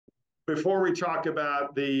Before we talk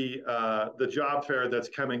about the job fair that's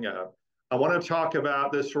coming up, I want to talk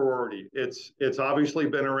about this sorority. It's obviously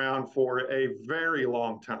been around for a very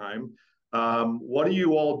long time. What do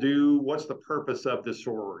you all do? What's the purpose of this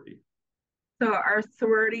sorority? So our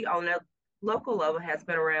sorority on a local level has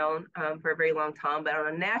been around for a very long time, but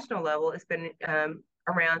on a national level, it's been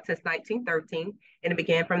around since 1913, and it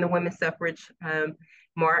began from the women's suffrage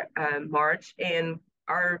march. And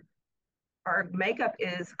our our makeup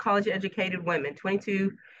is college educated women.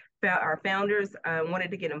 22 our founders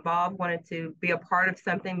wanted to get involved, wanted to be a part of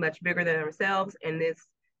something much bigger than themselves, and this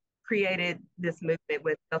created this movement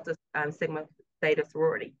with Delta Sigma Theta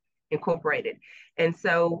Sorority Incorporated. And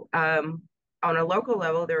so on a local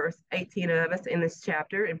level, there are 18 of us in this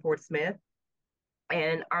chapter in Fort Smith.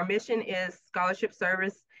 And our mission is scholarship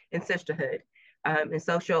service and sisterhood and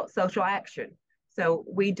social action. So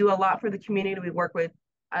we do a lot for the community. We work with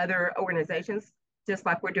other organizations, just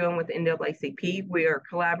like we're doing with the NAACP. We are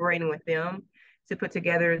collaborating with them to put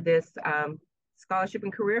together this scholarship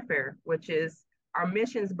and career fair, which is our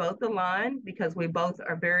missions both align because we both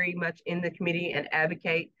are very much in the community and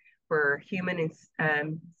advocate for human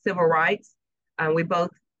and civil rights. We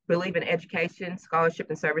both believe in education, scholarship,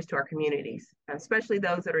 and service to our communities, especially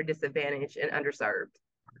those that are disadvantaged and underserved.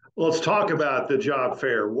 Let's talk about the job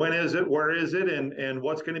fair. When is it? Where is it? And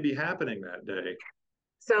what's going to be happening that day?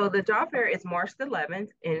 So the job fair is March the 11th,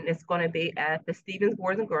 and it's going to be at the Stevens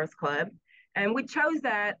Boys and Girls Club. And we chose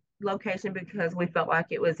that location because we felt like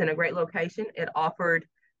it was in a great location. It offered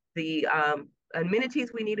the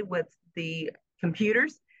amenities we needed with the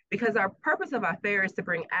computers, because our purpose of our fair is to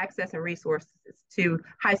bring access and resources to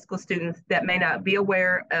high school students that may not be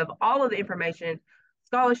aware of all of the information,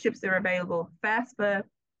 scholarships that are available, FAFSA,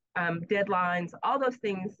 deadlines, all those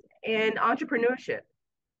things, and entrepreneurship,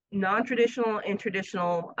 non-traditional and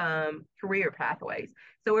traditional career pathways.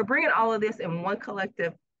 So we're bringing all of this in one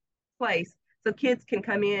collective place so kids can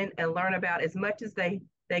come in and learn about as much as they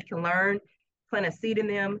can learn, plant a seed in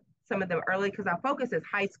them, some of them early, because our focus is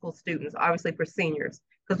high school students, obviously for seniors,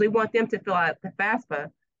 because we want them to fill out the FAFSA.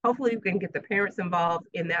 Hopefully we can get the parents involved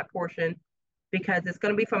in that portion because it's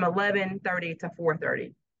going to be from 11:30 to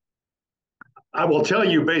 4:30. I will tell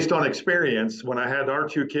you, based on experience, when I had our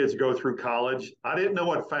two kids go through college, I didn't know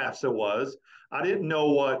what FAFSA was. I didn't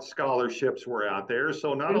know what scholarships were out there.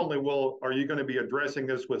 So not only are you going to be addressing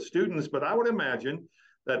this with students, but I would imagine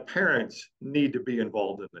that parents need to be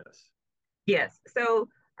involved in this. Yes. So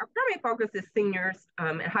our primary focus is seniors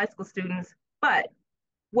and high school students, but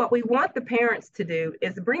what we want the parents to do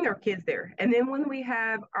is bring their kids there. And then when we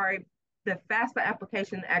have the FAFSA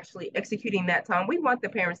application actually executing that time, we want the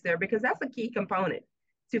parents there because that's a key component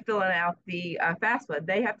to filling out the FAFSA.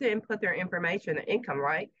 They have to input their information, their income,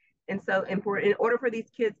 right? And so in order for these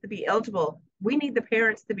kids to be eligible, we need the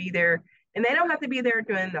parents to be there. And they don't have to be there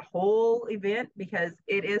during the whole event because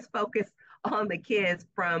it is focused on the kids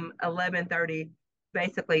from 11:30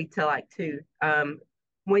 basically to like 2.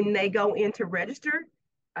 When they go in to register,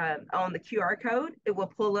 on the QR code, it will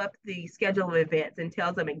pull up the schedule of events and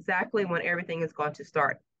tells them exactly when everything is going to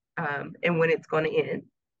start and when it's going to end.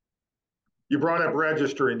 You brought up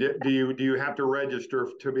registering. Do you have to register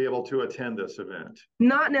to be able to attend this event?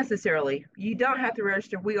 Not necessarily. You don't have to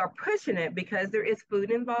register. We are pushing it because there is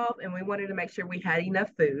food involved, and we wanted to make sure we had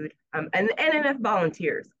enough food and enough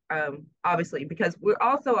volunteers, obviously, because we're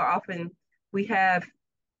also we have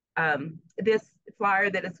this flyer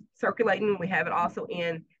that is circulating. We have it also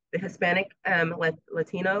in the Hispanic,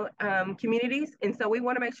 Latino communities. And so we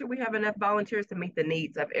want to make sure we have enough volunteers to meet the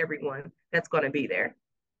needs of everyone that's going to be there.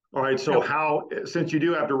 All right. So since you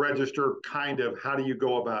do have to register, how do you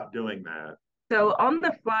go about doing that? So on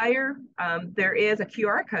the flyer, there is a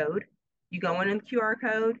QR code. You go in the QR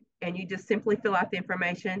code and you just simply fill out the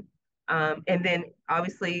information. And then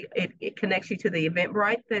obviously it connects you to the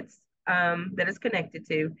Eventbrite that is connected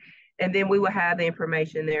to. And then we will have the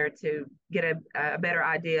information there to get a better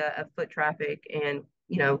idea of foot traffic and,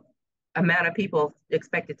 amount of people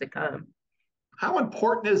expected to come. How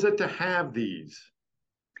important is it to have these?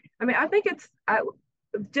 I mean, I think it's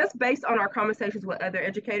just based on our conversations with other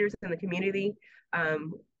educators in the community.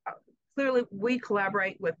 Clearly, we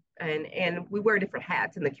collaborate with and we wear different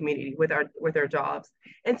hats in the community with our jobs.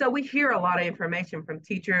 And so we hear a lot of information from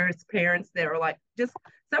teachers, parents that are like just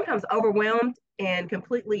sometimes overwhelmed and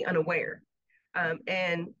completely unaware.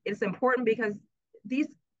 And it's important because these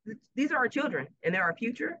are our children and they're our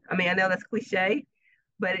future. I mean, I know that's cliche,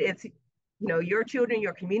 but it's your children,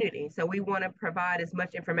 your community. So we want to provide as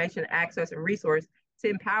much information, access, and resource to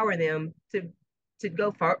empower them to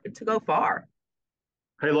go far.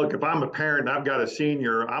 Hey, look, if I'm a parent and I've got a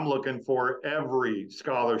senior, I'm looking for every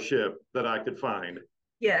scholarship that I could find.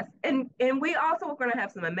 Yes, and we also are going to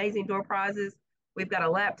have some amazing door prizes. We've got a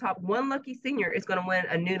laptop. One lucky senior is going to win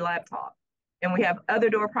a new laptop, and we have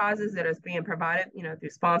other door prizes that are being provided, through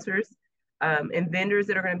sponsors and vendors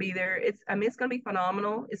that are going to be there. It's going to be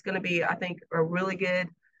phenomenal. It's going to be, I think, a really good,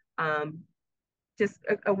 um, just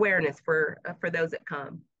awareness for those that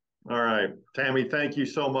come. All right, Tammy, thank you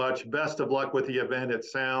so much. Best of luck with the event. It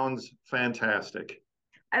sounds fantastic.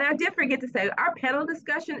 And I did forget to say, our panel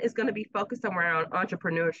discussion is going to be focused around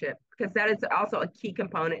entrepreneurship because that is also a key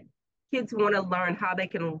component. Kids want to learn how they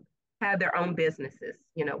can have their own businesses.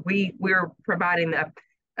 We're providing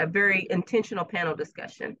a very intentional panel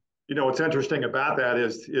discussion. What's interesting about that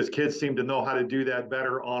is kids seem to know how to do that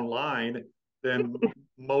better online than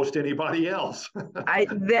most anybody else.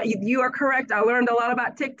 You are correct. I learned a lot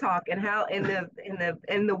about TikTok and how in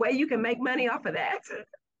the way you can make money off of that.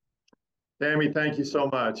 Tammy, thank you so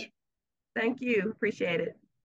much. Thank you. Appreciate it.